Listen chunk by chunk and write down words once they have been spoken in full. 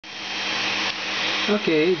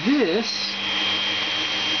Okay, this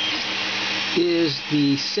is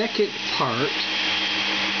the second part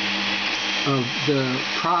of the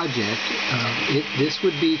project. This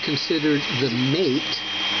would be considered the mate.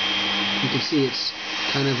 You can see it's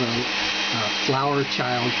kind of a flower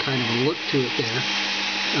child kind of a look to it there.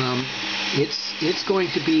 It's going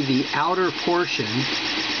to be the outer portion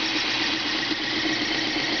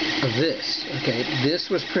of this. Okay, this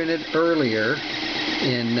was printed earlier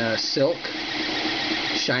in silk,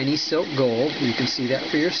 shiny silk gold. You can see that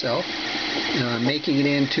for yourself. Making it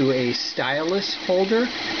into a stylus holder.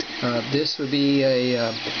 This would be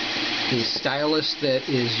a stylus that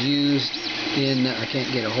is used in, I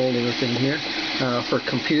can't get a hold of the thing here, for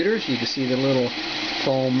computers. You can see the little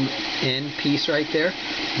foam end piece right there.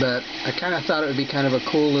 But I kind of thought it would be kind of a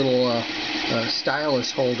cool little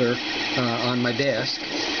stylus holder on my desk.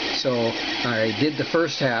 So I did the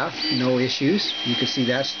first half, no issues. You can see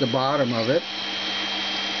that's the bottom of it.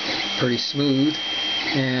 Pretty smooth.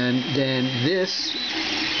 And then this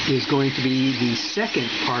is going to be the second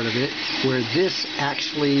part of it, where this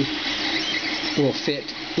actually will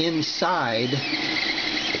fit inside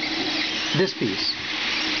this piece.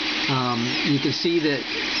 You can see that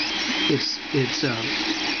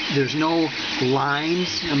there's no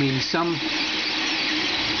lines. I mean, some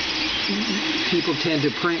people tend to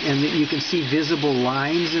print and you can see visible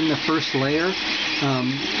lines in the first layer.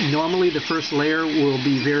 Normally the first layer will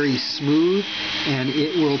be very smooth and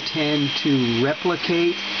it will tend to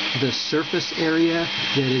replicate the surface area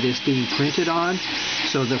that it is being printed on.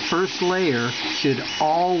 So the first layer should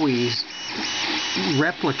always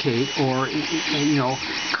replicate or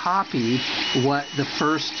copy what the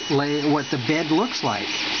first layer, what the bed looks like.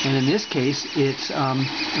 And in this case it's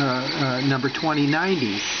number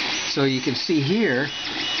 2090. So you can see here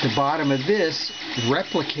the bottom of this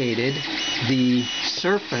replicated the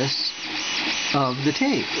surface of the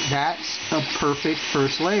tape. That's a perfect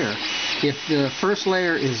first layer. If the first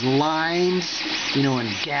layer is lines,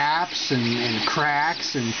 and gaps and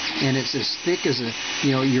cracks and it's as thick as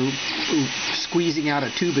you're squeezing out a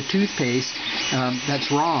tube of toothpaste,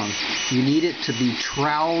 that's wrong. You need it to be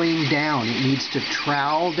troweling down. It needs to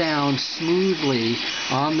trowel down smoothly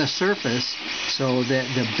on the surface so that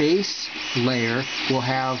the base layer will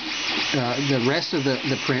have, the rest of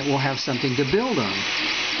the print will have something to build on.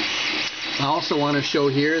 I also want to show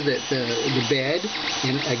here that the bed,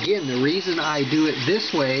 and again the reason I do it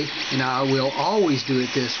this way, and I will always do it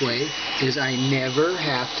this way, is I never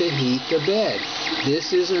have to heat the bed.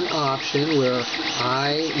 This is an option where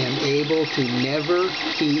I am able to never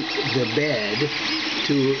heat the bed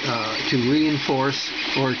to reinforce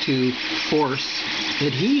or to force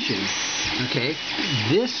adhesion. Okay,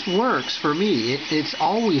 this works for me. It's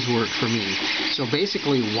always worked for me. So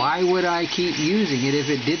basically, why would I keep using it if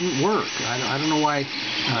it didn't work? I don't know why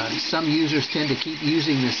some users tend to keep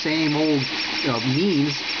using the same old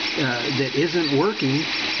means that isn't working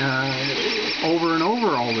over and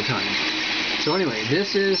over all the time. So anyway,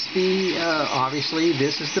 this is the, obviously,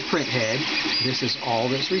 this is the print head. This is all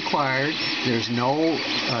that's required. There's no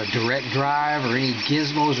direct drive or any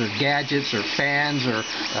gizmos or gadgets or fans or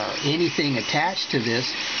anything attached to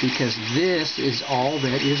this, because this is all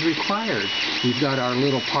that is required. We've got our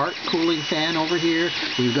little part cooling fan over here.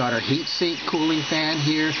 We've got our heat sink cooling fan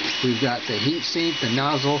here. We've got the heat sink, the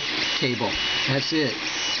nozzle, table. That's it.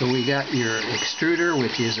 So we got your extruder,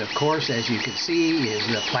 which is, of course, as you can see, is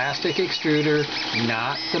the plastic extruder,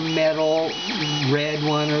 not the metal red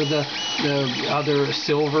one or the other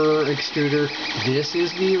silver extruder. This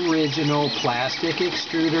is the original plastic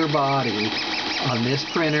extruder body on this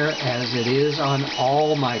printer, as it is on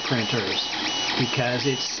all my printers, because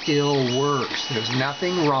it still works. There's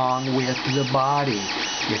nothing wrong with the body.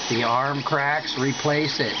 If the arm cracks,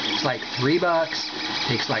 replace it. It's like $3.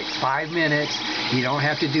 Takes like 5 minutes. You don't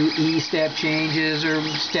have to do E-step changes or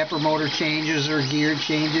stepper motor changes or gear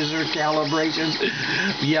changes or calibrations,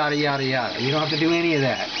 yada, yada, yada. You don't have to do any of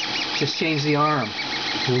that. Just change the arm.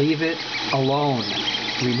 Leave it alone.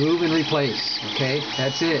 Remove and replace. Okay?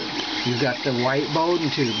 That's it. You've got the white Bowden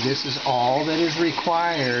tube. This is all that is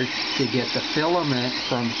required to get the filament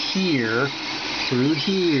from here through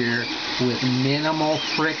here with minimal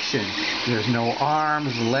friction. There's no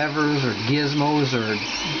arms, levers, or gizmos, or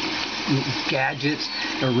gadgets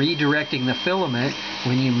or redirecting the filament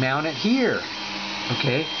when you mount it here.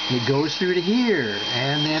 Okay, it goes through to here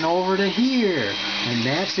and then over to here, and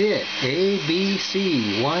that's it. A, B,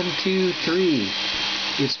 C, 1, 2, 3.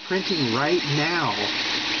 It's printing right now.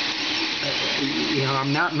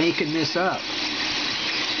 I'm not making this up.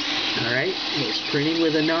 Alright, it's printing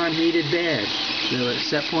with a non-heated bed. The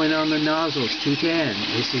set point on the nozzle is 210.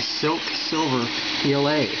 This is Silver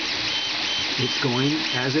PLA. It's going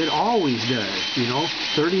as it always does,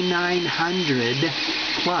 3,900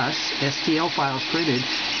 plus STL files printed,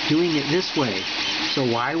 doing it this way. So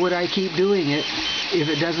why would I keep doing it if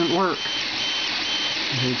it doesn't work?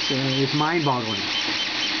 It's mind-boggling.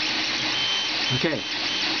 Okay,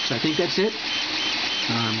 so I think that's it.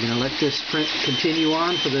 I'm going to let this print continue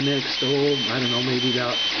on for the next, I don't know, maybe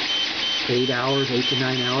about 8 hours, 8 to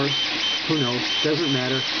 9 hours. Who knows? Doesn't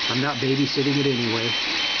matter. I'm not babysitting it anyway.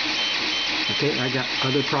 Okay, I got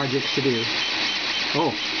other projects to do.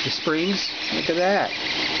 Oh, the springs. Look at that.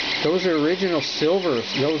 Those are original silver.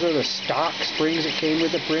 Those are the stock springs that came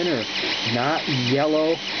with the printer. Not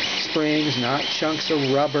yellow springs, not chunks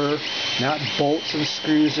of rubber, not bolts and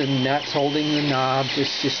screws and nuts holding the knobs.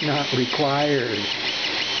 It's just not required.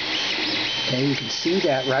 Okay, you can see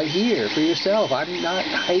that right here for yourself. I'm not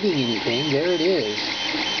hiding anything. There it is.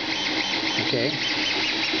 Okay,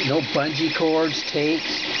 no bungee cords,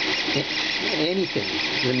 tapes, anything.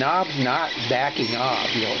 The knob's not backing off.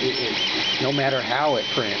 No matter how it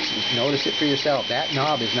prints. You notice it for yourself. That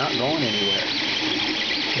knob is not going anywhere.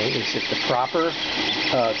 Okay, it's at the proper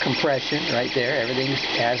compression right there. Everything's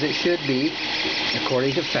as it should be,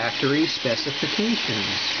 according to factory specifications.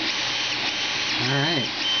 All right.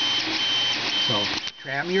 So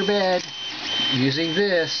tram your bed using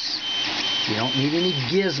this. You don't need any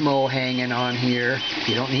gizmo hanging on here.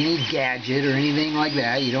 You don't need any gadget or anything like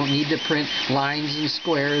that. You don't need to print lines and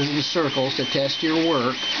squares and circles to test your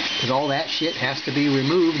work, because all that shit has to be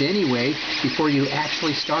removed anyway before you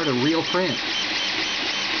actually start a real print.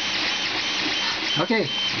 Okay,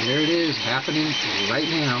 there it is, happening right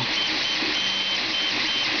now.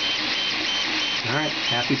 Alright,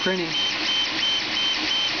 happy printing.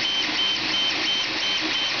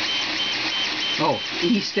 Oh,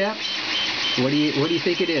 E-steps. What do you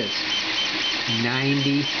think it is?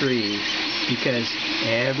 93, because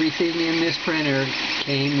everything in this printer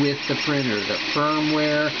came with the printer. The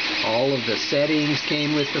firmware, all of the settings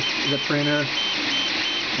came with the printer.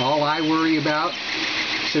 All I worry about,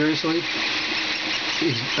 seriously,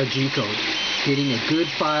 is a G-code. Getting a good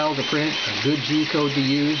file to print, a good G-code to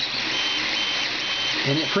use,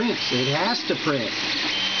 and it prints. It has to print.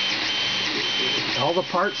 All the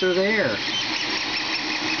parts are there.